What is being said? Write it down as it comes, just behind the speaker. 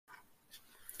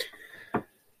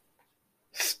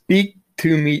Speak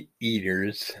to meat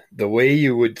eaters the way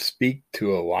you would speak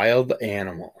to a wild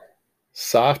animal,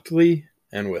 softly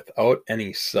and without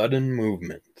any sudden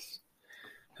movements.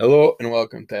 Hello and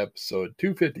welcome to episode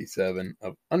 257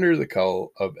 of Under the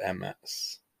Cowl of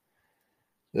MS.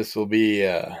 This will be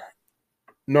a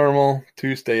normal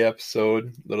Tuesday episode,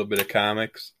 a little bit of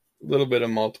comics, a little bit of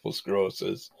multiple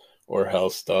sclerosis or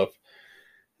health stuff,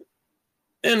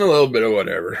 and a little bit of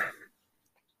whatever.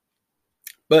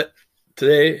 But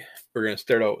today we're going to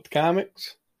start out with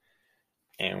comics,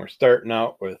 and we're starting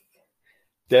out with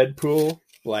Deadpool,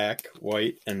 Black,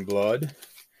 White, and Blood,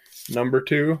 number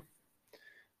 2.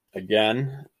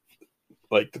 Again,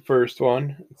 like the first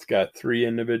one, it's got 3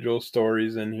 individual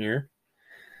stories in here.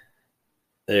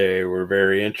 They were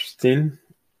very interesting,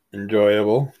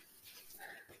 enjoyable.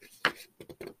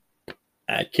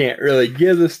 I can't really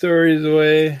give the stories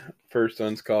away. First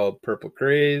one's called Purple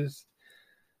Craze.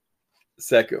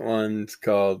 Second one's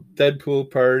called Deadpool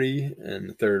Party, and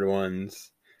the third one's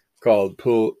called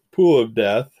Pool of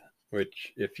Death,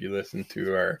 which, if you listen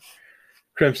to our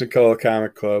Crimson Cull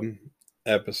Comic Club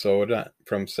episode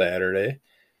from Saturday,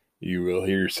 you will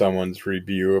hear someone's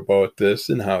review about this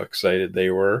and how excited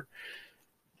they were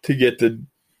to get the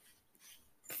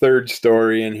third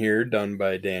story in here done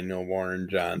by Daniel Warren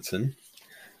Johnson.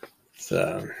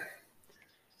 So,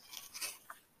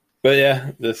 but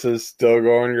yeah, this is still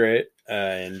going great.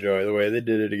 I enjoy the way they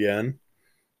did it again.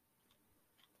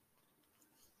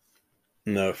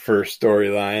 And the first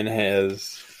storyline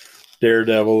has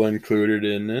Daredevil included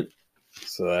in it,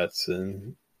 so that's a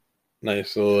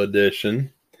nice little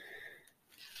addition.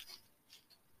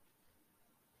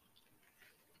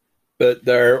 But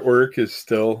the artwork is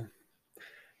still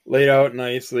laid out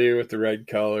nicely with the red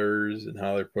colors and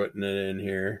how they're putting it in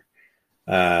here.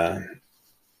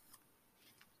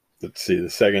 Let's see, the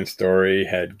second story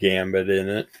had Gambit in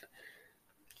it,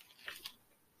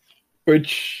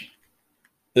 which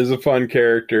is a fun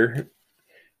character.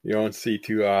 You don't see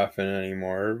too often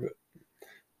anymore,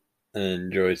 but I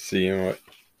enjoy seeing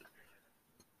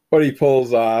what he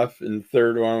pulls off. In the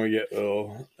third one, we get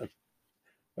little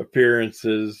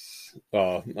appearances.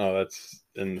 Well, no, that's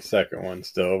in the second one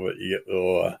still, but you get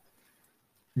little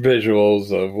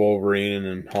visuals of Wolverine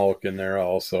and Hulk in there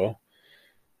also,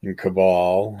 and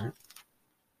Cabal.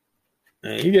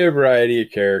 And you get a variety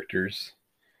of characters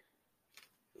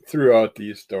throughout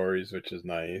these stories, which is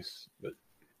nice. But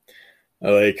I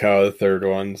like how the third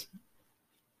one's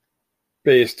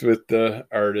based with the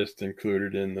artist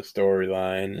included in the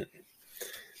storyline.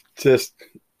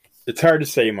 It's hard to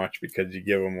say much because you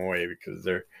give them away because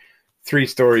they're 3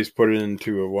 stories put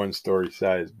into a 1 story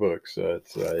size book. So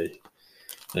it's like,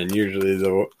 and usually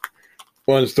the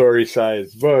 1 story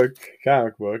size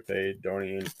comic book, they don't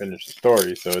even finish the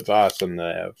story. So it's awesome to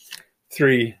have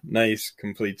 3 nice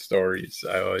complete stories.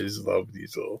 I always love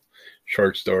these little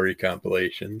short story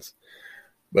compilations.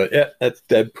 But yeah, that's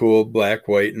Deadpool, Black,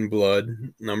 White, and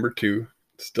Blood, number 2.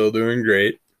 Still doing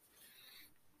great.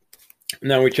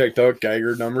 Now we checked out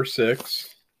Geiger number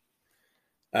 6.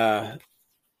 Way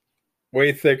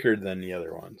thicker than the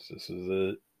other ones. This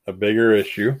is a bigger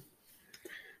issue,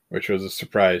 which was a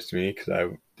surprise to me because I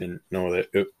didn't know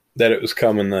that it was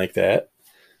coming like that.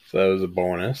 So that was a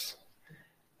bonus.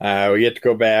 We get to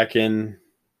go back in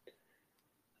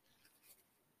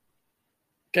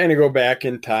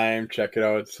time, check it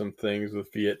out, some things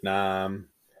with Vietnam.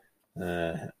 We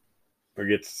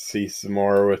get to see some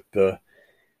more with the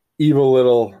evil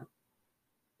little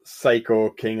psycho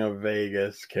King of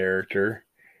Vegas character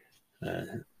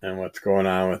and what's going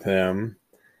on with him.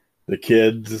 The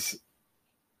kids,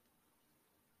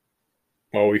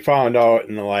 well, we found out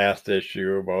in the last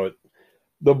issue about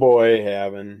the boy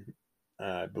having,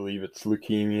 I believe it's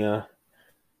leukemia,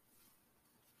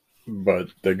 but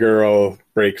the girl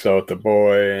breaks out the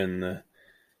boy, and the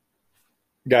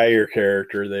Geiger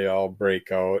character, they all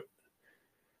break out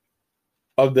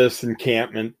of this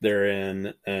encampment they're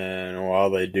in, and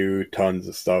while they do, tons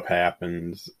of stuff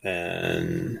happens,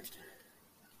 and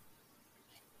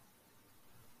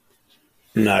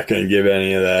I'm not going to give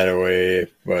any of that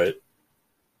away, but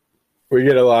we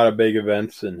get a lot of big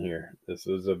events in here. This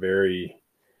is a very,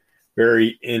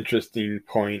 very interesting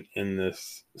point in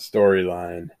this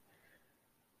storyline.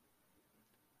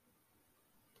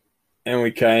 And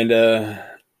it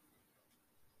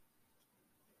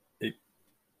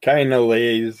kind of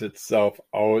lays itself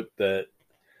out that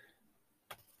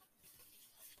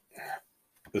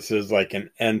this is like an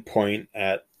end point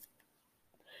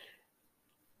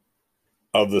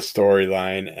of the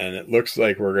storyline, and it looks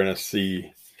like we're going to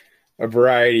see a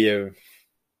variety of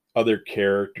other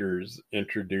characters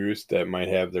introduced that might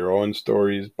have their own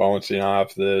stories bouncing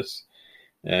off this.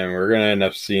 And we're going to end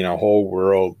up seeing a whole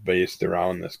world based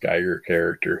around this Geiger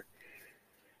character.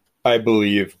 I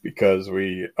believe because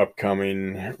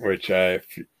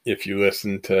if you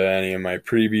listen to any of my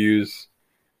previews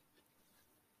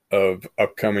of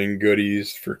upcoming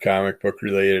goodies for comic book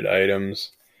related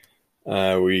items,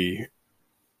 we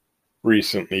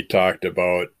recently talked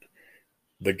about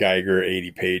the Geiger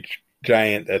 80-page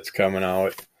giant that's coming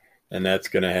out, and that's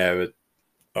going to have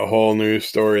a whole new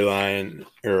storyline,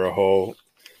 or a whole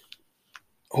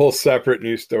separate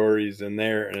new stories in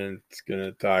there, and it's going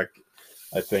to talk,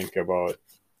 I think, about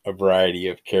a variety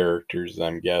of characters,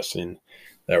 I'm guessing,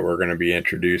 that we're going to be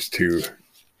introduced to,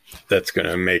 that's going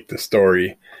to make the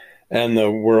story and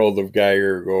the world of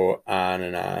Geiger go on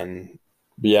and on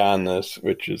beyond this,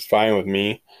 which is fine with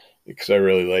me because I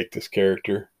really like this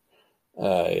character.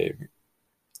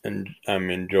 And I'm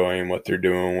enjoying what they're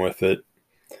doing with it.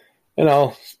 And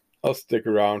I'll stick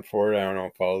around for it. I don't know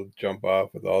if I'll jump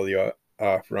off with all the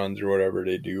off runs or whatever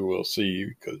they do. We'll see,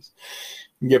 because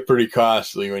it can get pretty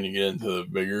costly when you get into the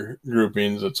bigger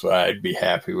groupings. That's why I'd be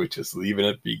happy with just leaving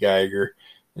it be Geiger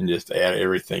and just add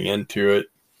everything into it.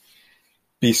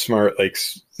 Be smart like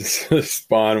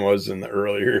Spawn was in the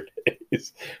earlier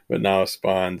days, but now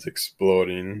Spawn's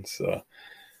exploding, so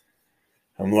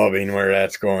I'm loving where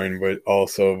that's going. But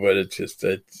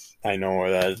I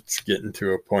know that it's getting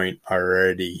to a point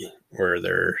already where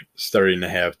they're starting to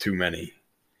have too many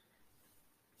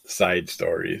side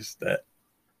stories that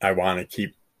I want to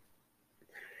keep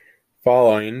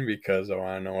following, because I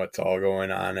want to know what's all going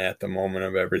on at the moment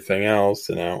of everything else,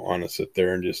 and I don't want to sit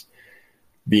there and just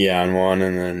be on one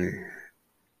and then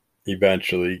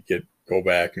eventually go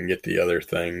back and get the other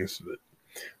things.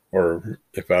 Or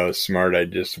if I was smart,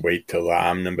 I'd just wait till the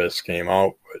omnibus came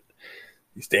out. But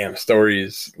these damn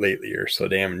stories lately are so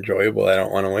damn enjoyable, I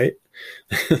don't want to wait.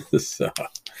 So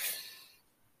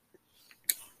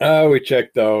we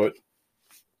checked out.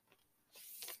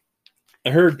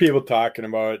 I heard people talking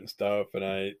about it and stuff, and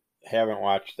I haven't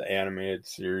watched the animated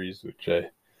series, which I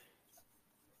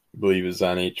believe is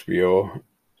on HBO.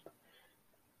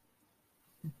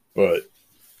 But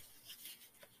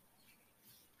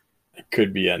it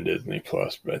could be on Disney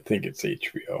Plus, but I think it's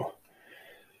HBO.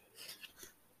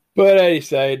 But I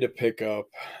decided to pick up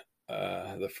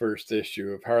the first issue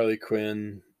of Harley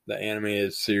Quinn, the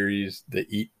animated series, the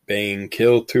Eat, Bang,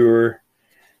 Kill tour.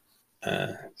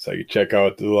 So you check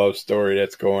out the love story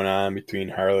that's going on between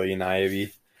Harley and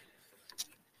Ivy.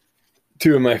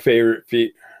 Two of my favorite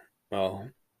they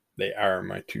are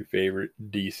my two favorite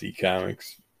DC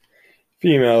Comics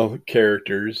female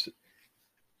characters.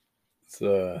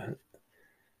 So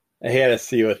I had to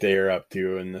see what they were up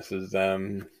to, and this is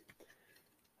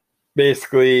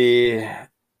basically,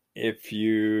 if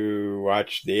you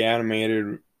watch the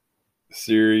animated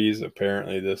series,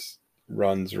 apparently this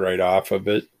runs right off of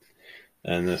it,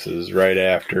 and this is right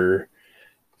after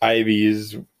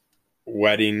Ivy's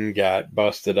wedding got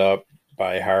busted up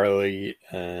by Harley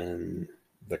and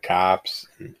the cops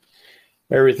and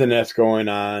everything that's going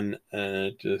on, and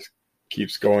it just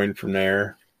keeps going from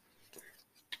there.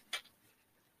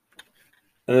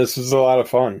 And this was a lot of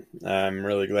fun. I'm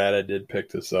really glad I did pick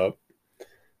this up.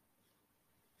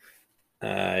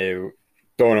 I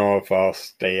don't know if I'll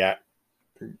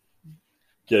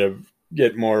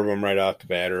get more of them right off the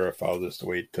bat, or if I'll just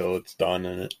wait till it's done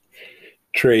and it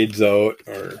trades out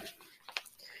or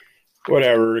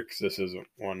whatever, because this isn't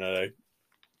one that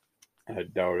I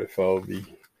doubt if I'll be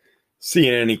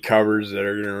seeing any covers that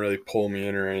are going to really pull me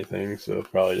in or anything, so I'll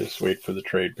probably just wait for the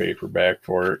trade paperback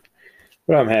for it.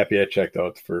 But I'm happy I checked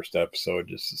out the first episode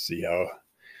just to see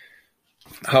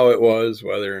how it was,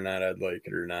 whether or not I'd like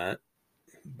it or not.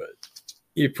 But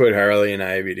you put Harley and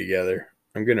Ivy together,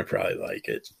 I'm going to probably like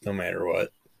it, no matter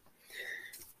what.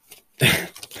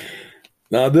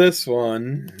 Now this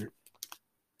one,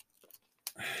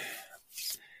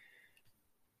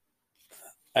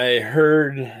 I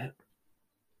heard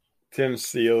Tim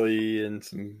Seeley and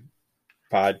some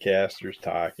podcasters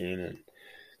talking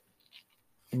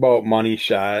about Money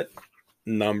Shot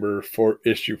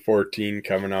issue 14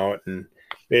 coming out, and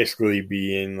basically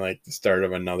being like the start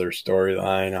of another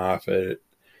storyline off it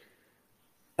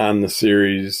on the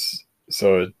series.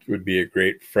 So it would be a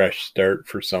great fresh start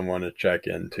for someone to check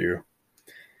into.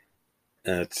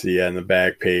 And let's see, on the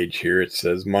back page here, it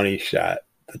says Money Shot.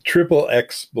 The Triple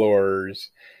Explorers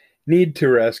need to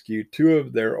rescue two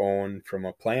of their own from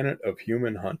a planet of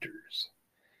human hunters.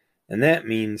 And that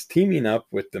means teaming up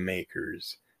with the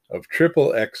makers of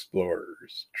Triple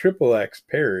Explorers, Triple X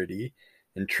Parody,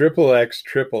 and Triple X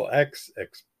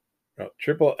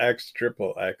triple X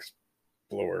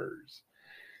explorers.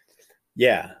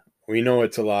 Yeah, we know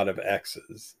it's a lot of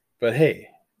X's, but hey,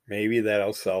 maybe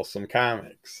that'll sell some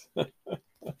comics.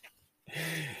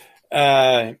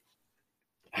 I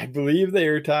believe they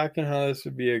were talking how this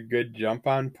would be a good jump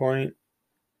on point,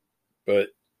 but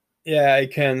yeah, I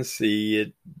can see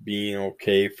it being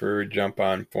okay for a jump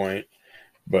on point.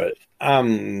 But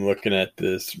I'm looking at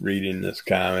this, reading this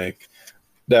comic,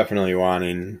 definitely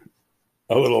wanting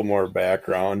a little more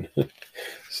background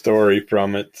story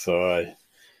from it. So I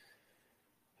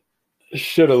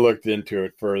should have looked into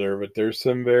it further. But there's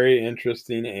some very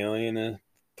interesting alien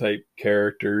type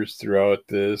characters throughout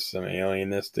this, some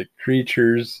alienistic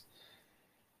creatures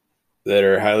that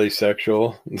are highly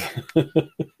sexual.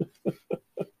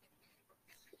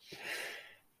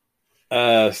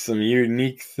 Some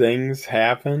unique things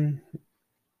happen.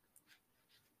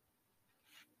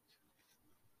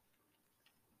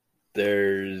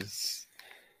 There's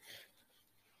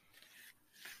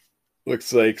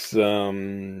looks like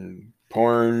some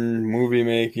porn movie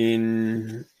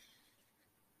making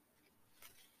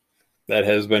that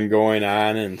has been going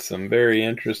on, and some very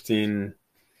interesting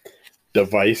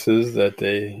devices that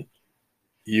they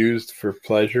used for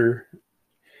pleasure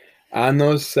on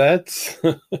those sets.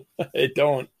 I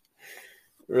don't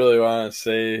really want to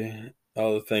say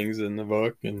all the things in the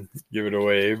book and give it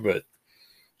away, but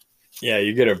yeah,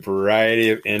 you get a variety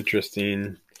of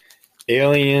interesting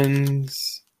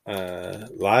aliens,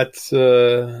 lots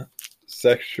of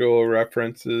sexual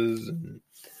references and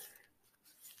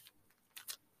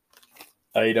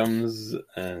items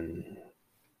and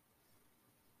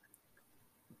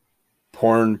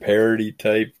porn parody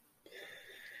type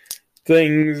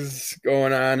things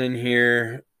going on in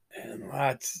here, and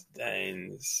lots of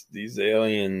things. These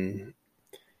alien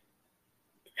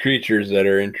creatures that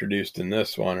are introduced in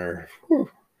this one are, whew,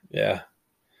 yeah,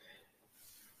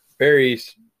 very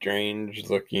strange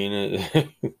looking. The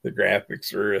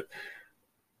graphics were a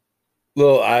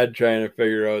little odd trying to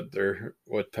figure out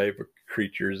what type of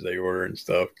creatures they were and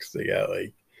stuff, because they got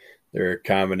like they're a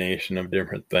combination of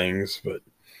different things. But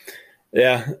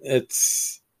yeah,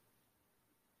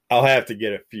 I'll have to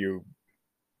get a few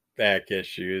back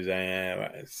issues.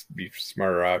 I'd be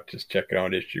smarter off just checking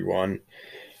out issue 1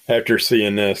 after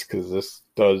seeing this, because this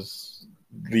does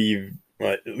leave,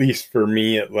 at least for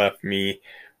me, it left me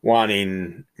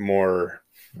wanting more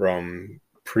from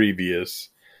previous,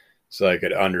 so I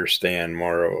could understand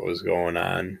more of what was going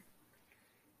on.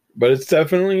 But it's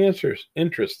definitely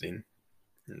interesting.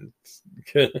 It's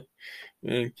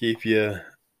gonna keep you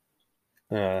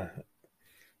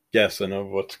guessing of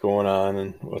what's going on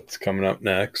and what's coming up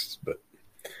next. But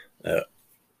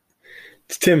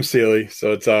it's Tim Seeley,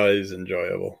 so it's always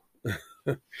enjoyable.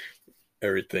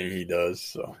 Everything he does.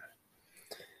 So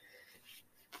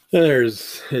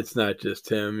it's not just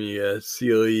him. You got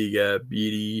Seeley, you got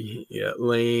Beatty, you got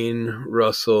Lane,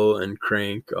 Russell, and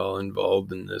Crank all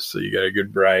involved in this. So you got a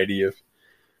good variety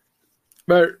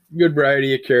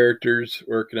of characters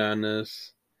working on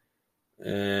this.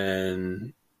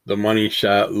 And the Money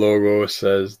Shot logo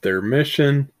says their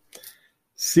mission: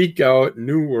 seek out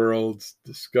new worlds,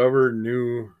 discover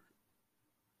new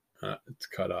it's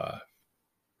cut off.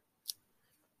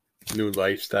 New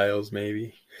lifestyles,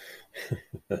 maybe.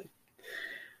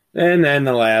 And then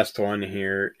the last one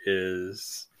here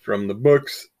is from the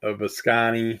books of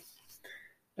Ascani.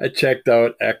 I checked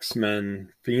out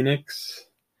X-Men Phoenix.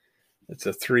 It's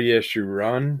a 3-issue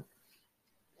run.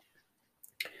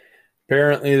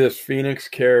 Apparently, this Phoenix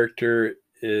character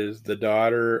is the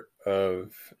daughter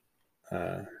of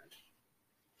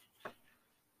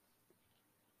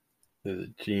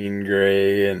Jean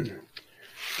Grey and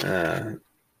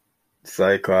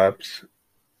Cyclops.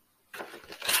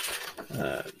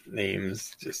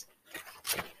 Names just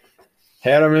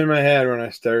had them in my head when I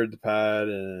started the pod,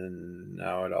 and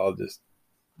now it all just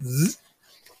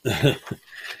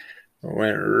went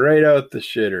right out the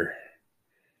shitter.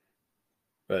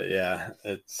 But yeah,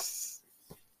 it's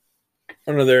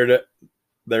one of the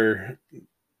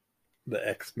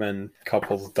X-Men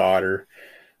couple's daughter.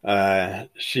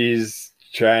 She's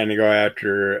trying to go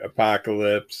after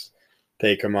Apocalypse,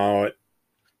 take him out.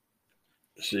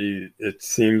 It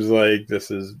seems like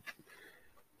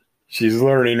she's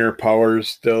learning her powers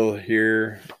still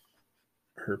here.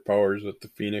 Her powers with the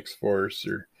Phoenix Force,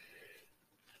 or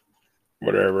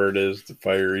whatever it is, the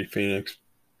fiery Phoenix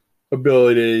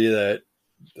ability that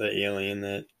the alien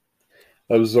that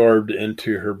absorbed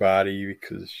into her body,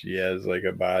 because she has like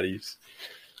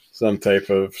some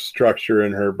type of structure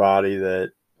in her body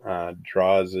that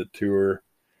draws it to her.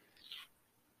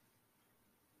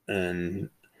 And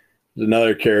There's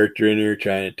another character in here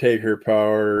trying to take her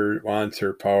power, wants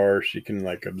her power. She can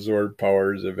like absorb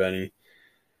powers of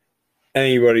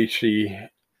anybody she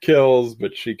kills,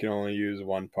 but she can only use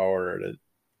one power at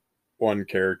one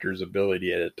character's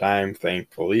ability at a time,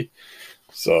 thankfully.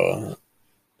 So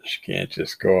she can't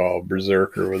just go all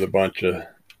berserker with a bunch of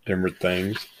different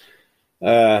things.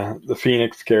 The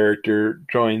Phoenix character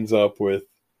joins up with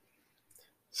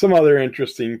some other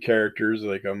interesting characters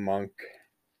like a monk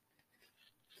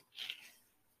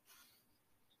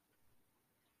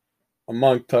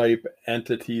type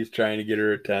entities trying to get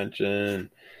her attention,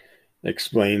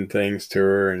 explain things to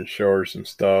her and show her some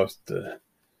stuff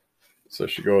so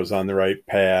she goes on the right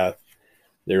path.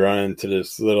 They run into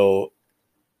this little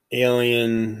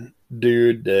alien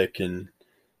dude that can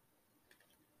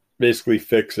basically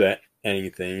fix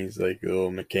anything. He's like a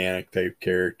little mechanic type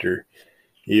character.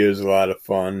 He was a lot of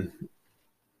fun.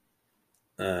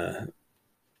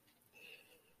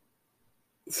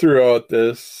 Throughout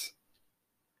this,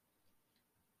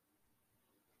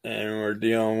 and we're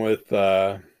dealing with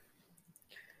a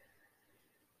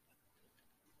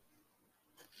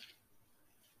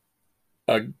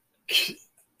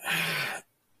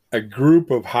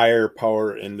group of higher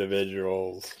power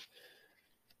individuals.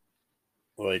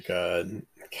 Like I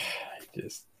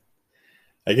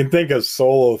can think of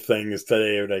solo things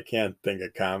today, but I can't think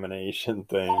of combination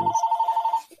things.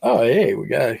 Oh, hey, we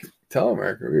got a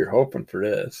telemarketer. We were hoping for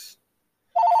this.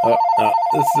 Oh,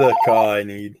 this is the call I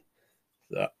need.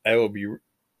 So I will be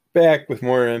back with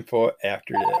more info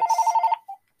after this.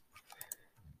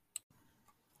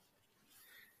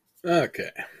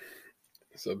 Okay.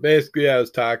 So basically, I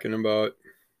was talking about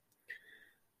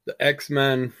the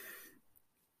X-Men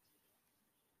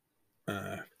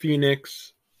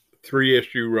Phoenix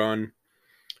 3-issue run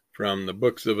from the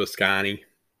Books of Ascani.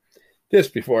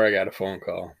 Just before I got a phone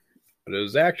call. But it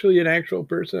was actually an actual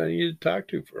person I needed to talk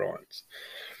to for once.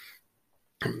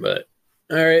 But,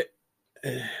 all right.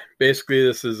 Basically,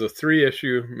 this is a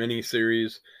 3-issue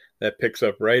miniseries that picks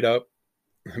right up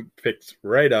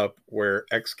where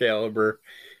Excalibur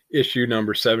issue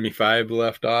number 75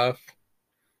 left off,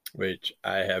 which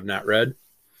I have not read,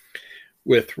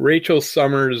 with Rachel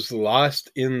Summers lost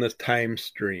in the time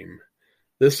stream.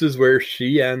 This is where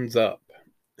she ends up.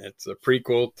 It's a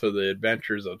prequel to the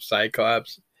adventures of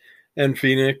Cyclops and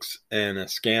Phoenix and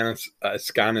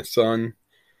Askanason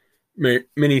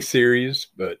miniseries.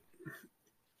 But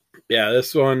yeah,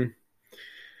 this one,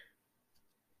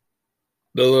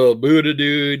 the little Buddha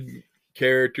dude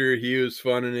character, he was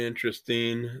fun and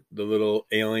interesting. The little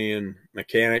alien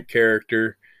mechanic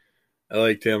character, I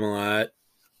liked him a lot.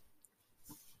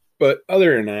 But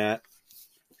other than that,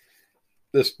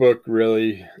 this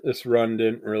run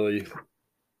didn't really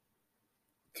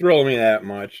thrill me that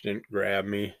much, didn't grab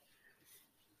me.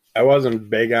 I wasn't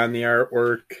big on the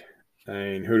artwork. I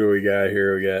mean, who do we got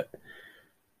here? We got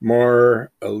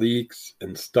Moore, Aleeks,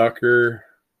 and Stucker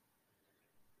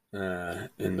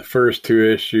in the first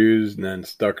 2 issues, and then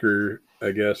Stucker,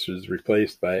 I guess, was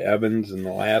replaced by Evans in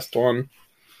the last one.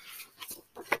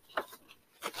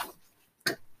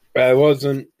 I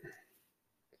wasn't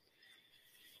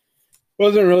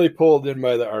really pulled in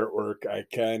by the artwork.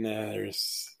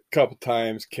 There's a couple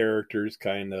times characters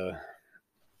kind of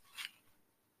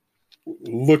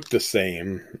look the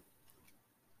same.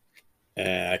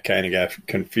 And I kind of got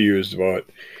confused about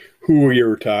who we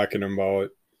were talking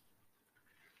about.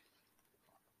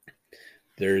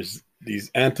 There's these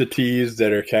entities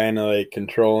that are kind of like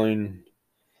controlling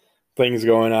things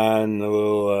going on. The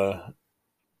little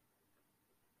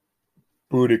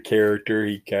Buddha character,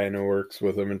 he kind of works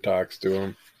with them and talks to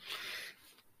them.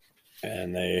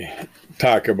 And they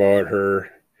talk about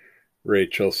her,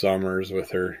 Rachel Summers,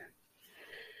 with her.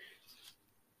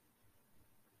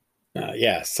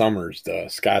 Summers,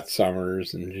 Scott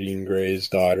Summers and Jean Grey's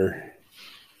daughter.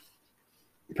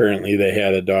 Apparently they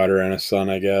had a daughter and a son,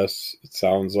 I guess. It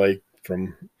sounds like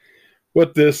from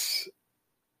what this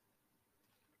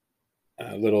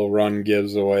little run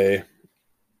gives away.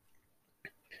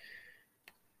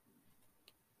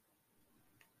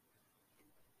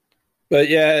 But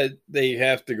yeah, they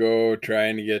have to go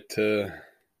trying to get to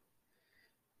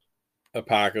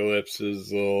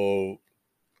Apocalypse's little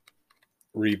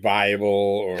revival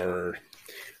or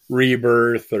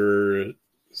rebirth or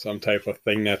some type of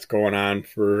thing that's going on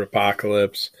for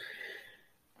Apocalypse.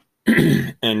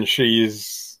 And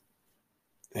she's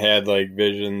had like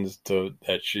visions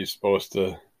that she's supposed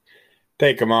to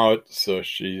take them out. So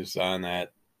she's on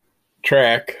that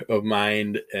track of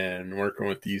mind and working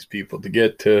with these people to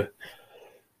get to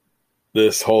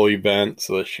this whole event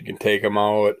so that she can take them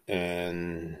out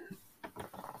and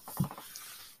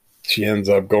she ends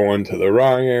up going to the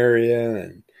wrong area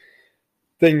and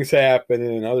things happen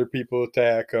and other people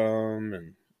attack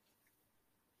them.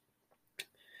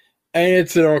 And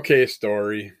it's an okay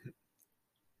story,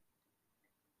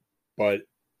 but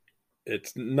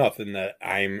it's nothing that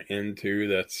I'm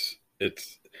into.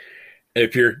 It's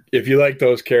if you like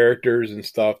those characters and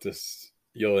stuff,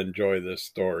 you'll enjoy this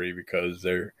story because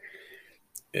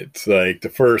it's like the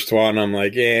first one I'm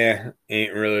like, ain't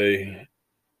really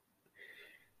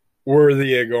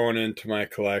worthy of going into my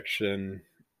collection.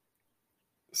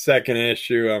 Second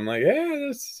issue, I'm like,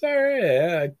 this is all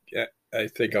right. Yeah, I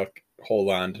think I'll hold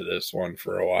on to this one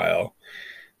for a while.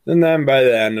 And then by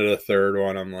the end of the third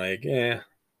one, I'm like,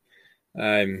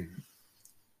 I'm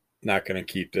not going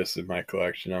to keep this in my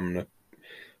collection. I'm going to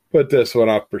put this one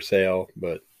up for sale.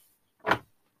 But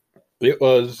it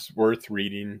was worth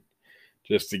reading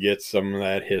just to get some of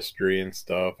that history and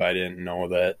stuff. I didn't know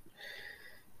that.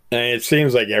 And it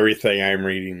seems like everything I'm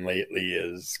reading lately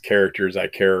is characters I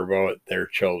care about, their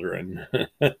children.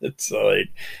 It's like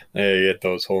they get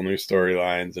those whole new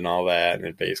storylines and all that, and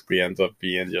it basically ends up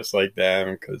being just like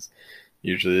them because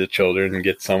usually the children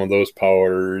get some of those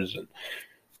powers and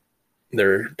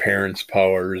their parents'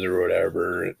 powers or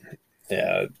whatever.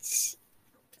 Yeah,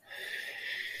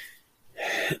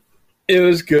 it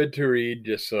was good to read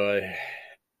just so I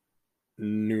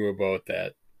knew about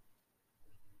that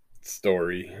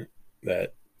story,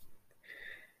 that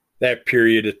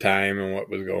period of time and what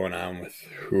was going on with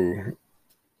who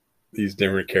these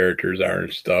different characters are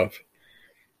and stuff.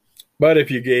 But if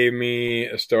you gave me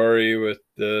a story with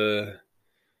the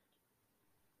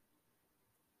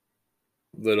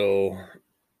little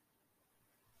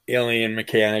alien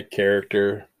mechanic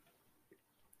character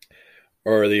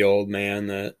or the old man,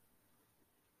 the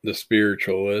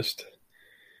spiritualist,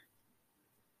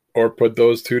 or put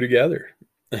those two together,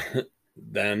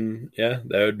 then that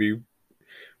would be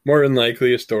more than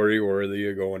likely a story worthy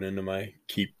of going into my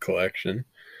keep collection.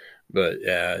 But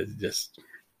this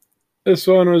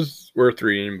one was worth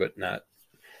reading, but not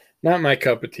my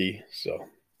cup of tea. So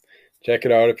check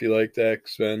it out if you like the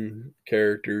X-Men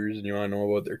characters and you want to know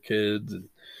about their kids and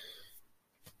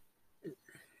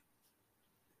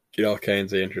get all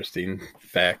kinds of interesting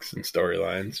facts and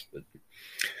storylines.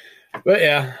 But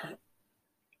yeah,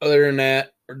 other than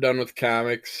that, we're done with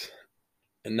comics.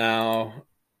 And now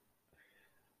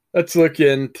let's look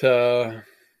into,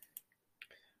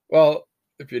 well,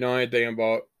 if you know anything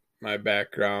about my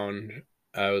background,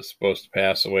 I was supposed to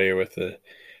pass away with an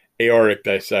aortic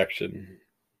dissection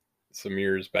some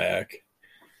years back.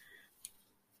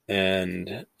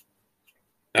 And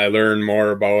I learned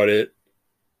more about it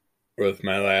with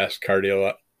my last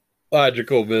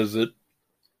cardiological visit,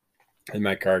 and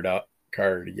my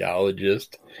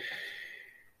cardiologist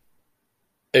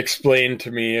explained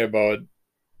to me about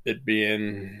it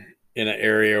being in an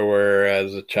area where,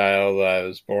 as a child, I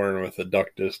was born with a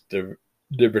ductus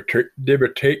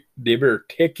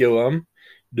diverticulum.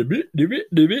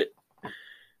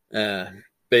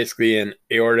 Basically, an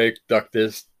aortic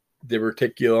ductus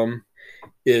diverticulum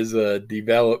is a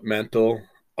developmental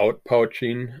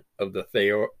outpouching of the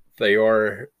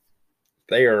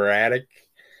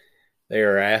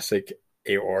thoracic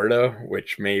aorta,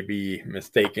 which may be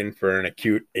mistaken for an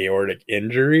acute aortic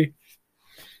injury.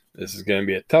 This is going to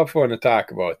be a tough one to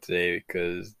talk about today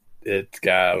because it's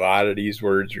got a lot of these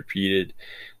words repeated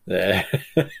that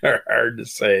are hard to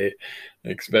say,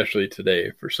 especially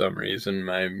today. For some reason,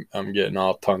 I'm getting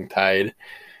all tongue-tied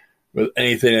with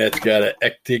anything that's got an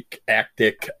actic,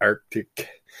 arctic,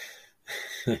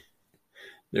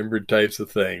 different types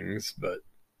of things. But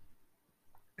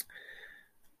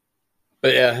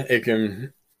yeah, it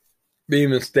can be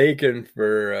mistaken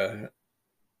for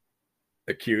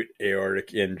acute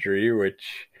aortic injury,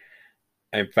 which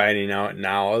I'm finding out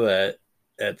now that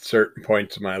at certain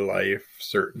points of my life,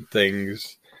 certain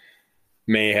things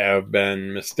may have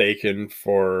been mistaken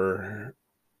for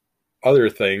other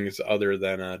things other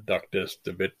than a ductus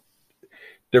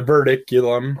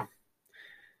diverticulum.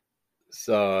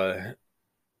 So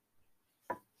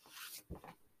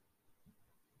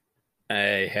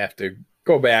I have to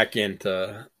go back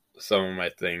into some of my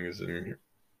things and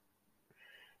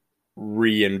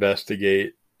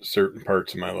reinvestigate certain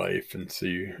parts of my life and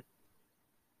see,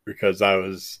 because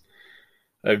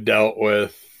I've dealt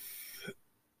with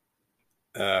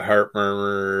heart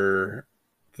murmur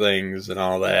things and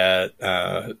all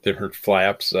that, different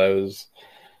flaps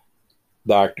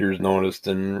doctors noticed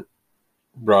and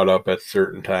brought up at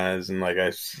certain times. And like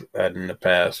I said in the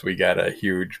past, we got a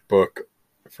huge book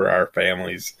for our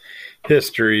family's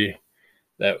history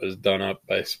that was done up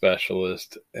by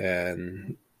specialists,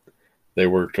 and they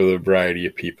worked with a variety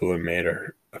of people and made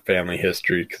a family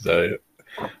history, because a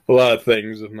lot of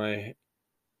things with my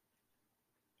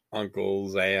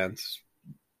uncles, aunts,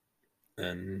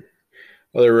 and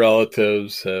other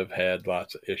relatives have had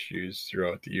lots of issues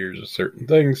throughout the years with certain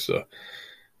things. So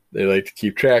they like to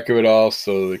keep track of it all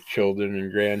so the children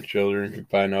and grandchildren can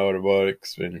find out about it.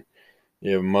 Because when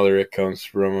you have a mother that comes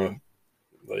from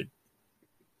like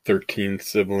 13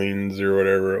 siblings or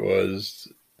whatever it was,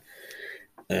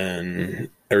 and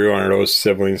every one of those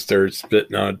siblings started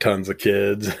spitting out tons of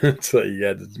kids. So you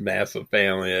got this massive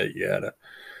family that you gotta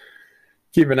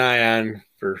keep an eye on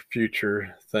for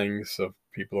future things, so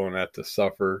people don't have to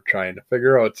suffer trying to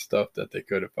figure out stuff that they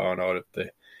could have found out if they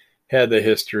had the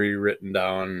history written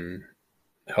down and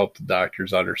help the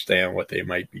doctors understand what they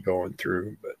might be going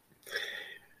through. But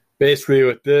basically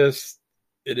with this,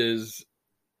 it is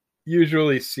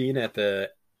usually seen at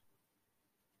the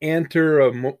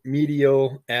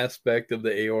anteromedial aspect of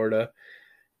the aorta,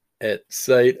 at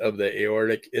site of the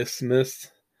aortic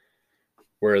isthmus,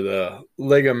 where the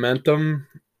ligamentum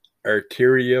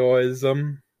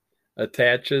arterioisum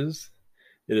attaches.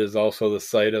 It is also the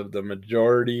site of the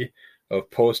majority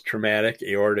of post-traumatic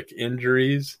aortic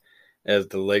injuries, as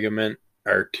the ligament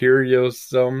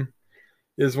arteriosum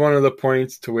is one of the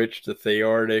points to which the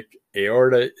aortic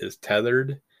aorta is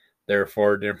tethered.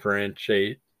 Therefore,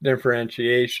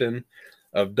 differentiation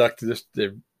of ductus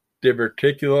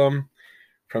diverticulum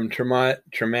from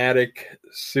traumatic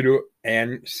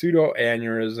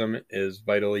pseudoaneurysm is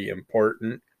vitally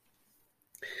important.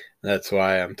 That's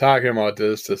why I'm talking about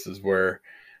this. This is where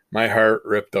my heart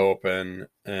ripped open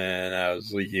and I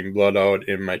was leaking blood out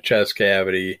in my chest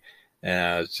cavity, and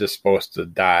I was just supposed to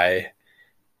die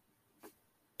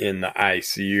in the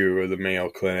ICU of the Mayo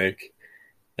Clinic.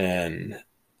 And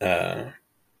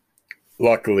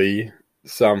luckily,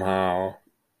 somehow,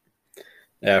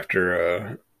 after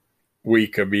a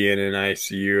week of being in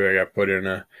ICU, I got put in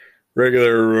a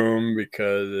regular room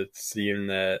because it seemed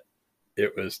that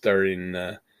it was starting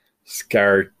to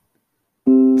scar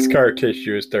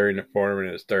tissue is starting to form and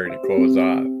it was starting to close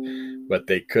off. But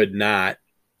they could not,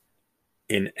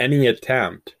 in any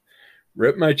attempt,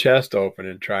 rip my chest open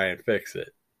and try and fix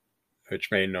it,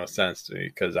 which made no sense to me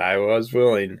because I was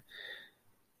willing,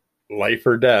 life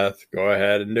or death, go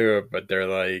ahead and do it. But they're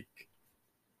like,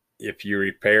 if you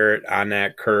repair it on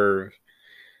that curve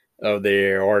of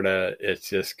the aorta, it's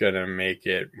just going to make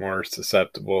it more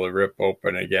susceptible to rip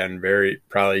open again, very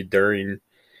probably during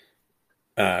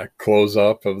close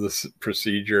up of the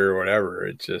procedure or whatever.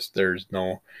 It's just, there's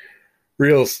no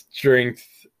real strength,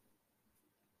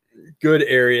 good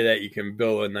area that you can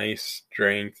build a nice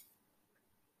strength,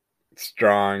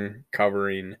 strong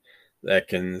covering that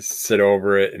can sit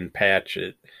over it and patch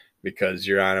it, because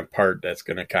you're on a part that's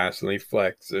going to constantly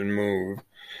flex and move,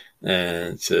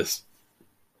 and it's just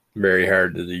very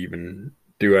hard to even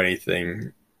do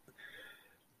anything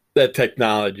that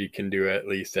technology can do, at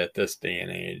least at this day and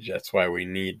age. That's why we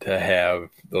need to have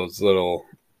those little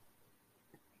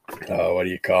what do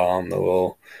you call them, the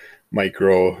little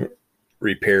micro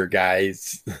repair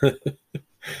guys. Some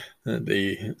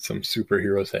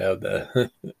superheroes have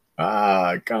that.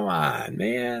 Come on,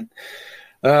 man.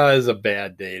 It's a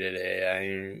bad day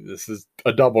today. This is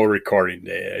a double recording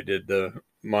day. I did the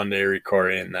Monday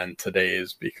recording and then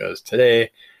today's, because today,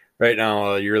 right now,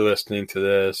 while you're listening to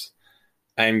this,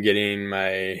 I'm getting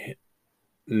my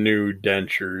new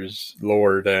dentures,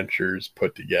 lower dentures,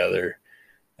 put together.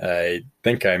 I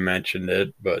think I mentioned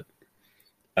it, but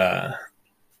my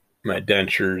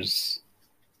dentures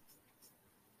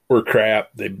were crap.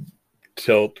 They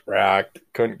tilt, rocked,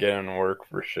 couldn't get them to work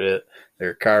for shit.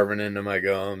 They're carving into my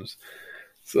gums.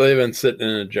 So they've been sitting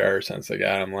in a jar since I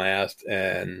got them last,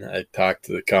 and I talked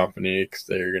to the company because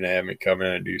they're going to have me come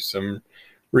in and do some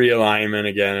realignment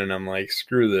again, and I'm like,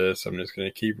 screw this. I'm just going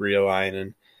to keep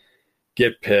realigning,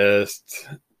 get pissed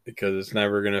because it's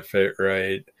never going to fit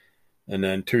right. And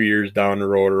then 2 years down the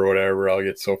road or whatever, I'll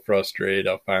get so frustrated,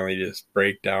 I'll finally just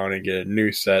break down and get a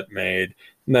new set made,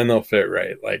 and then they'll fit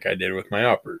right, like I did with my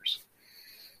uppers.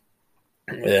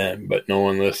 But no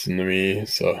one listened to me,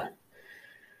 so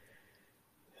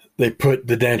they put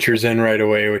the dentures in right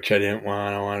away, which I didn't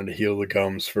want. I wanted to heal the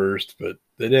gums first, but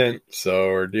they didn't. So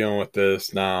we're dealing with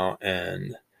this now,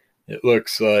 and it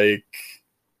looks like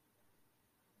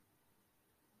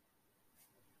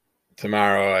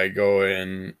tomorrow I go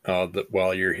in,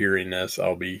 while you're hearing this,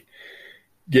 I'll be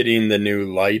getting the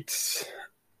new lights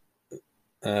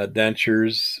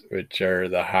dentures, which are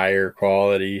the higher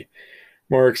quality,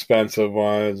 more expensive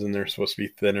ones, and they're supposed to be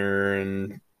thinner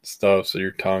and stuff, so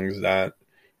your tongue's not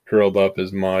curled up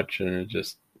as much, and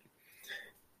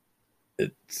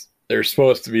it's they're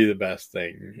supposed to be the best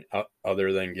thing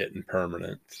other than getting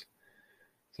permanent.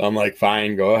 So I'm like,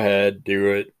 fine, go ahead, do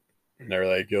it. And they're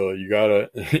like, yo, you gotta,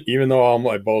 even though all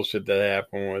my bullshit that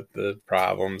happened with the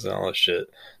problems and all this shit,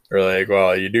 they're like,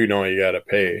 well, you do know you gotta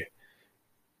pay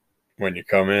when you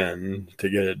come in to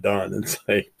get it done. It's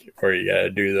like, or you gotta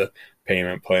do the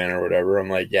payment plan or whatever. I'm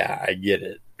like, yeah, I get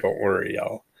it. Don't worry,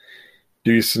 I'll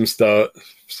do some stuff,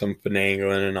 some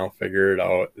finagling, and I'll figure it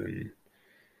out, and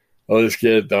I'll just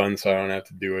get it done so I don't have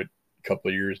to do it a couple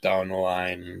of years down the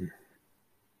line. And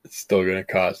it's still gonna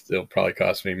cost. It'll probably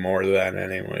cost me more than that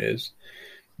anyways.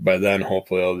 By then,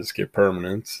 hopefully, I'll just get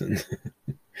permanence, and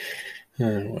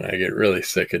when I get really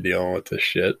sick of dealing with this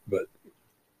shit. But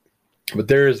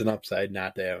there is an upside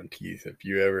not to having teeth. If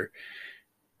you ever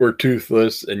were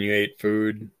toothless and you ate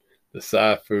food, the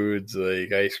soft foods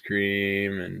like ice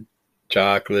cream and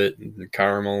chocolate and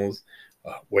caramels,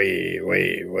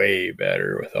 way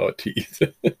better without teeth.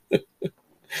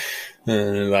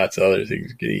 And lots of other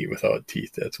things you can eat without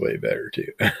teeth. That's way better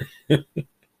too.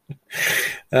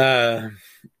 But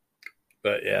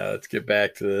yeah, let's get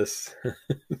back to this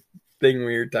thing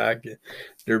we were talking,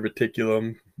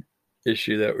 diverticulum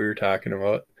issue that we were talking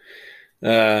about.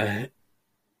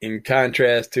 In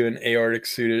contrast to an aortic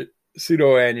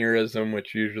pseudoaneurysm,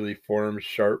 which usually forms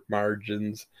sharp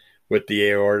margins with the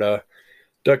aorta,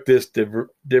 ductus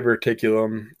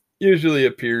diverticulum usually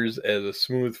appears as a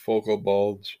smooth focal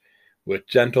bulge with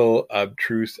gentle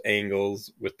obtruse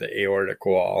angles with the aortic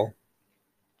wall.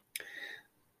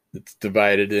 It's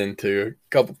divided into a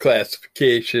couple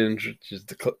classifications, which is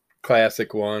the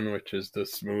classic one, which is the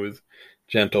smooth,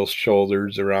 gentle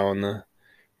shoulders around the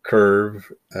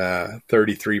curve.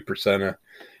 33% of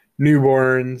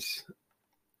newborns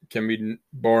can be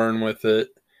born with it,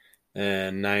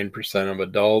 and 9% of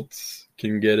adults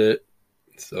can get it.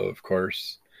 So, of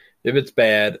course, if it's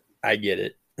bad, I get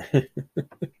it.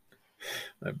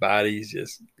 My body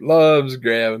just loves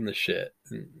grabbing the shit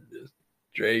and just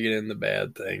dragging in the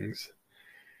bad things.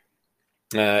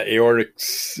 Aortic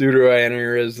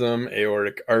pseudoaneurysm,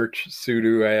 aortic arch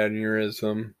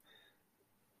pseudoaneurysm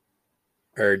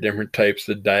are different types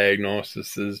of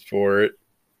diagnoses for it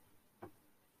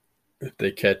if they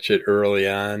catch it early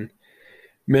on.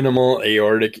 Minimal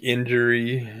aortic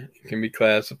injury can be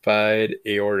classified.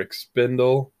 Aortic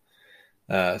spindle,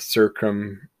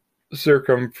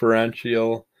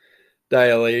 circumferential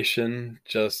dilation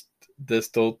just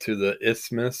distal to the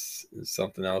isthmus is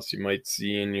something else you might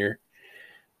see in your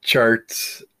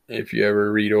charts if you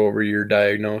ever read over your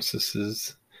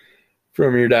diagnoses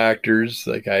from your doctors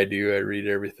like I do. I read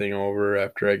everything over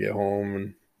after I get home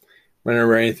and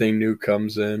whenever anything new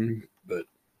comes in. But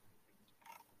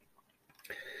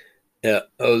yeah,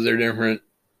 those are different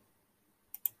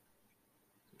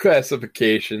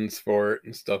classifications for it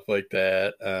and stuff like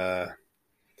that.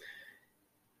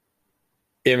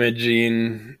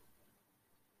 Imaging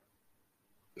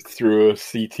through a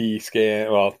CT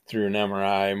scan, well, through an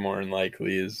MRI more than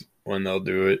likely is when they'll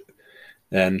do it.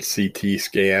 And CT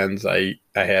scans, I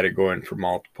had to go in for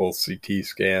multiple CT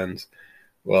scans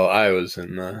while I was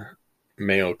in the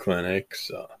Mayo Clinic,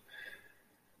 so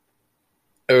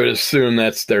I would assume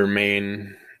that's their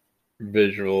main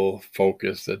visual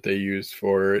focus that they use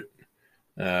for it.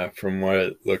 From what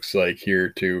it looks like here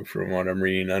too, from what I'm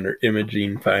reading under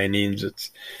imaging findings,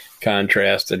 it's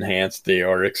contrast enhanced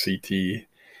aortic CT.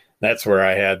 That's where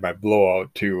I had my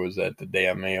blowout too, was at the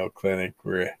damn Mayo Clinic,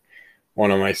 where one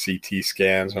of my CT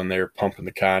scans, when they were pumping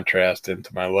the contrast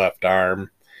into my left arm,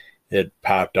 it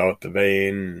popped out the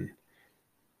vein,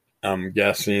 I'm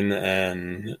guessing,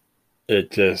 and it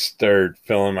just started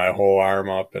filling my whole arm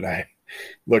up, and I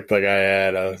looked like I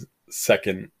had a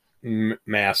second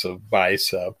massive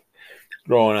bicep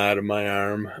growing out of my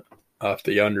arm off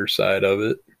the underside of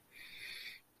it.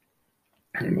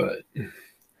 But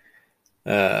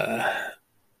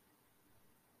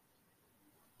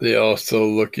they also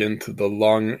look into the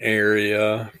lung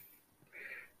area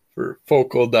for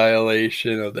focal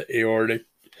dilation of the aortic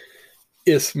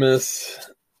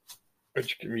isthmus,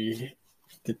 which can be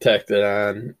detected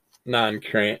on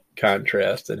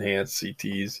non-contrast enhanced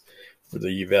CTs for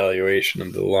the evaluation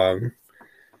of the lung.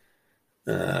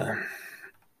 The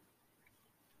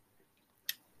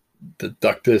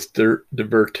ductus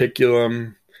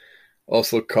diverticulum,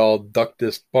 also called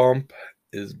ductus bump,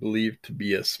 is believed to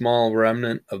be a small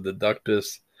remnant of the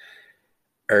ductus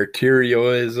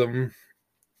arteriosus,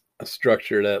 a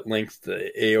structure that links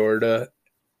the aorta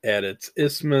at its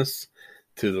isthmus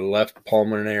to the left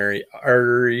pulmonary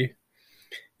artery.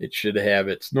 It should have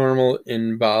its normal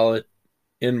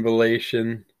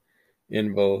involution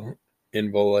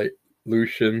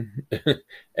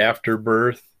after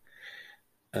birth,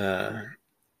 A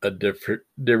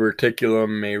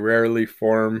diverticulum may rarely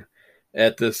form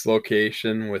at this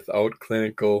location without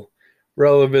clinical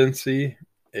relevancy.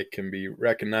 It can be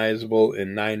recognizable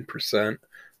in 9%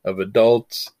 of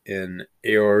adults in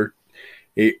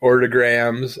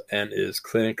aortograms and is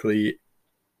clinically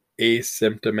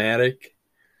asymptomatic.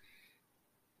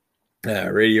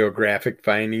 Radiographic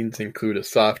findings include a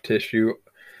soft tissue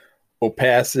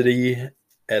opacity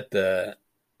at the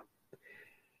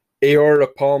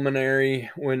aortopulmonary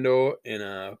window in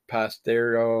a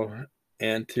posterior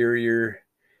anterior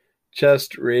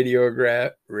chest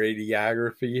radiography,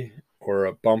 or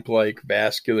a bump-like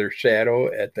vascular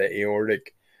shadow at the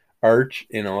aortic arch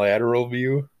in a lateral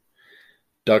view.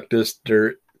 Ductus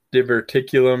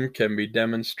diverticulum can be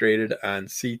demonstrated on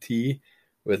CT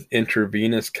with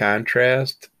intravenous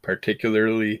contrast,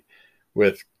 particularly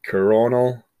with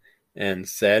coronal and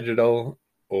sagittal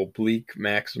oblique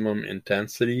maximum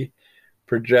intensity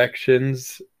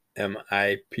projections,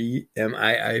 MIP.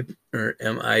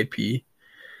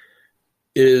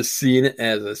 It is seen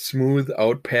as a smooth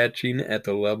outpatching at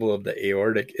the level of the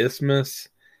aortic isthmus,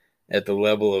 at the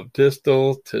level of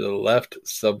distal to the left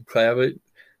subclavian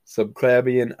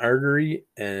artery,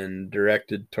 and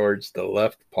directed towards the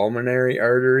left pulmonary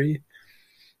artery,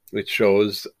 which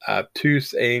shows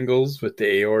obtuse angles with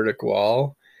the aortic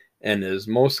wall and is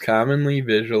most commonly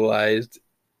visualized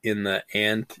in the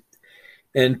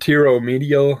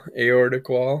anteromedial aortic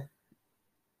wall.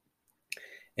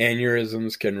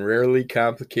 Aneurysms can rarely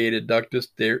complicate a ductus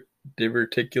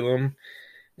diverticulum,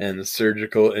 and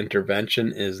surgical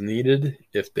intervention is needed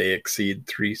if they exceed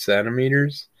 3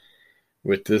 centimeters.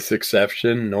 With this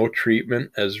exception, no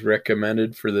treatment is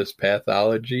recommended for this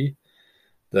pathology.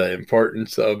 The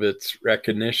importance of its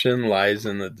recognition lies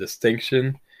in the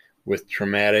distinction with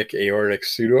traumatic aortic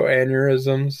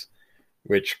pseudoaneurysms,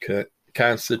 which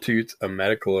constitutes a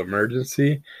medical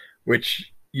emergency,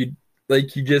 which you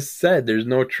just said, there's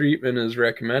no treatment is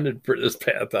recommended for this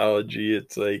pathology.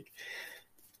 It's like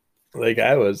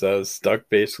I was stuck,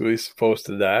 basically supposed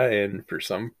to die, and for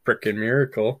some freaking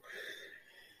miracle,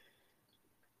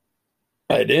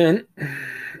 I didn't.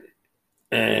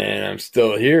 And I'm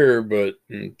still here, but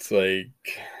it's like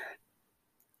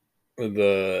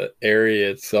the area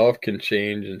itself can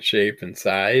change in shape and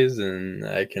size, and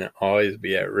I can always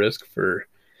be at risk for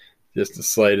just the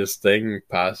slightest thing,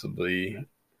 possibly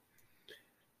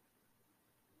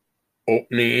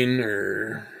opening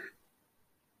or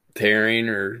tearing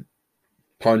or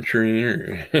puncturing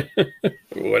or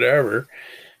whatever.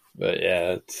 But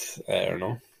yeah, I don't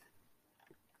know.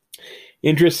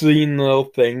 Interesting little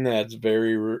thing that's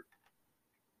very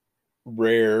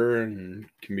rare and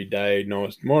can be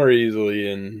diagnosed more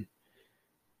easily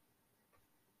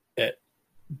at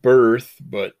birth,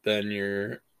 but then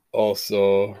you're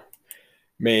also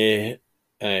the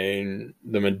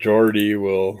majority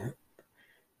will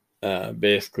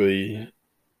basically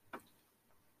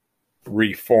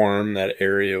reform. That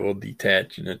area will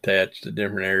detach and attach to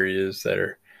different areas that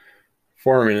are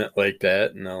forming it like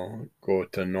that, and they'll go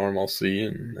to normalcy.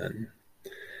 And then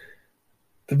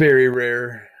the very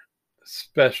rare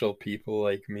special people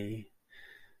like me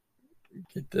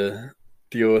get to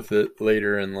deal with it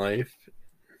later in life.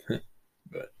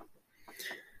 But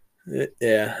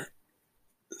yeah,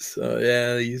 so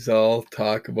yeah, these all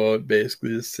talk about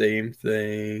basically the same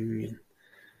thing.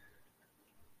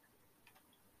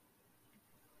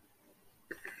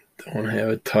 Don't have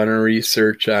a ton of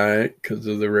research on it because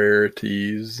of the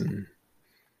rarities and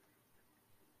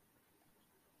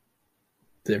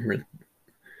different.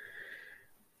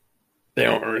 They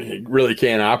don't really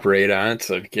can't operate on it,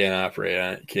 so if you can't operate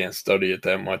on it, you can't study it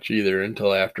that much either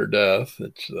until after death.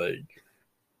 It's like,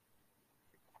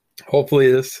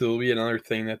 hopefully this will be another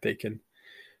thing that they can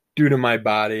do to my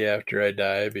body after I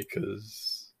die,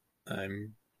 because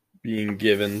I'm being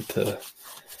given to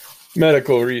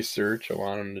medical research. I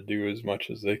want them to do as much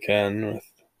as they can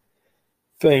with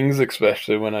things,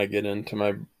 especially when I get into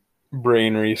my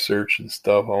brain research and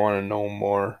stuff. I want to know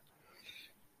more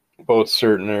about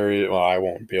certain areas. Well, I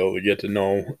won't be able to get to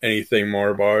know anything more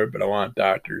about it, but I want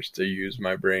doctors to use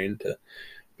my brain to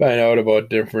find out about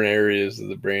different areas of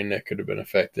the brain that could have been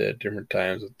affected at different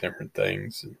times with different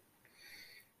things, and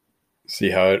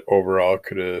see how it overall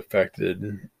could have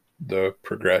affected the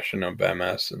progression of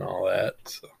MS and all that.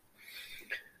 So,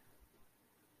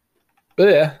 but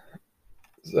yeah,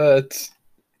 so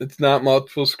it's not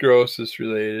multiple sclerosis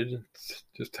related. It's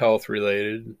just health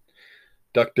related.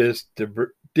 Ductus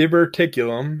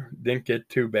diverticulum didn't get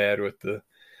too bad with the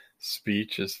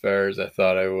speech as far as I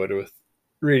thought I would with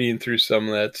reading through some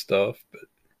of that stuff. But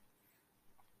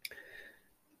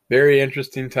Very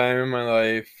interesting time in my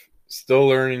life. Still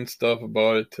learning stuff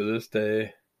about it to this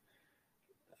day.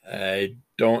 I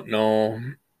don't know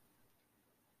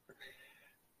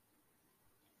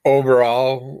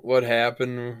overall what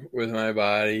happened with my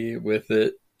body with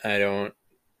it. I don't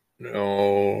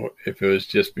know if it was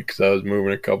just because I was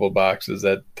moving a couple boxes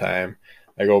at the time.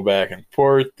 I go back and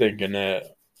forth thinking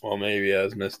that, well, maybe I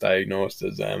was misdiagnosed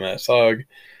as MS hug.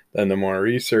 Then the more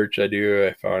research I do,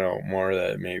 I found out more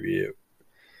that maybe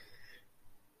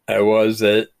I was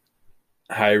at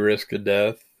high risk of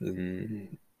death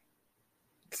and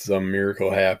some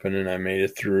miracle happened and I made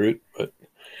it through it. But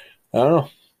I don't know.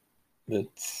 It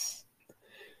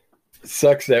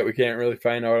sucks that we can't really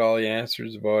find out all the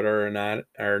answers about our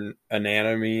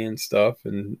anatomy and stuff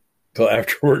until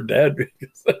after we're dead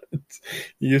because it's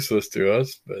useless to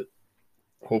us, but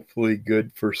hopefully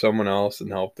good for someone else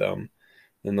and help them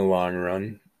in the long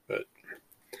run. But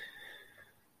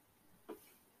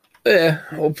yeah,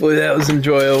 hopefully that was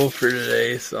enjoyable for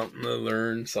today. Something to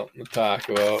learn, something to talk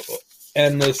about. We'll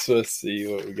end this with see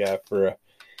what we got for a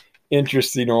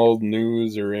interesting old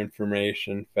news or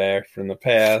information fact from the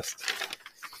past.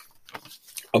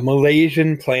 A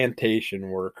Malaysian plantation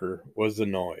worker was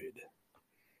annoyed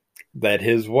that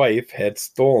his wife had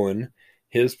stolen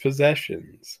his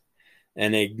possessions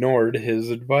and ignored his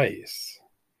advice.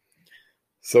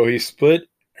 So he split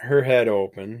her head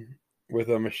open with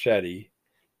a machete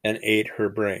and ate her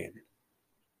brain.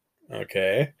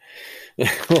 Okay.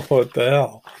 What the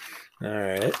hell? All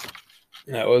right.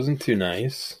 That wasn't too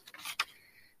nice.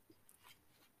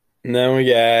 And then we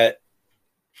got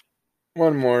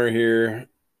one more here.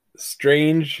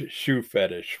 Strange shoe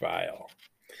fetish file.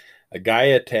 A guy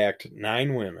attacked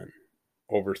 9 women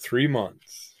over 3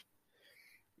 months.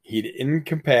 He'd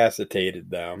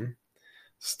incapacitated them,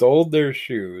 stole their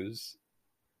shoes,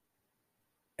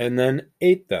 and then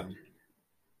ate them.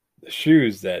 The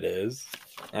shoes, that is,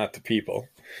 not the people.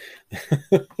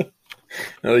 At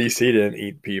least he didn't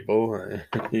eat people.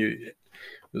 He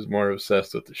was more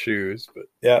obsessed with the shoes. But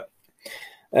yeah,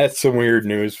 that's some weird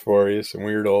news for you. Some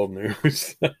weird old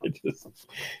news. I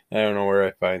don't know where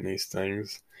I find these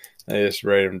things. I just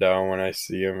write them down when I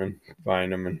see them and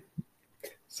find them, and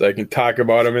so I can talk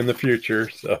about them in the future.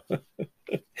 So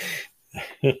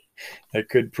I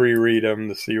could pre-read them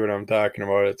to see what I'm talking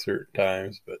about at certain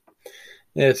times, but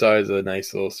it's always a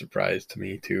nice little surprise to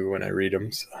me too when I read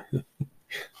them. So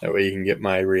that way you can get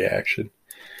my reaction.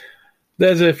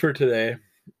 That's it for today.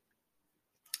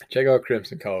 Check out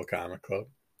Crimson Cowl Comic Club.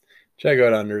 Check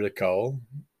out Under the Cowl.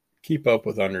 Keep up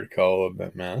with Under the Cowl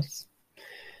of MS.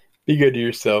 Be good to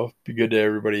yourself. Be good to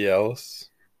everybody else.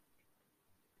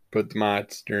 Put the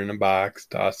monster in a box.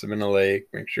 Toss them in a lake.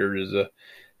 Make sure there's a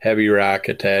heavy rock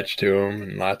attached to them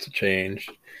and lots of chains.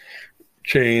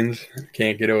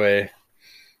 Can't get away.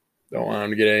 Don't want them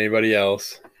to get anybody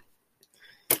else.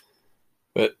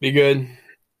 But be good. And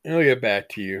we'll get back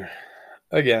to you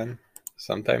again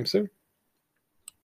sometime soon.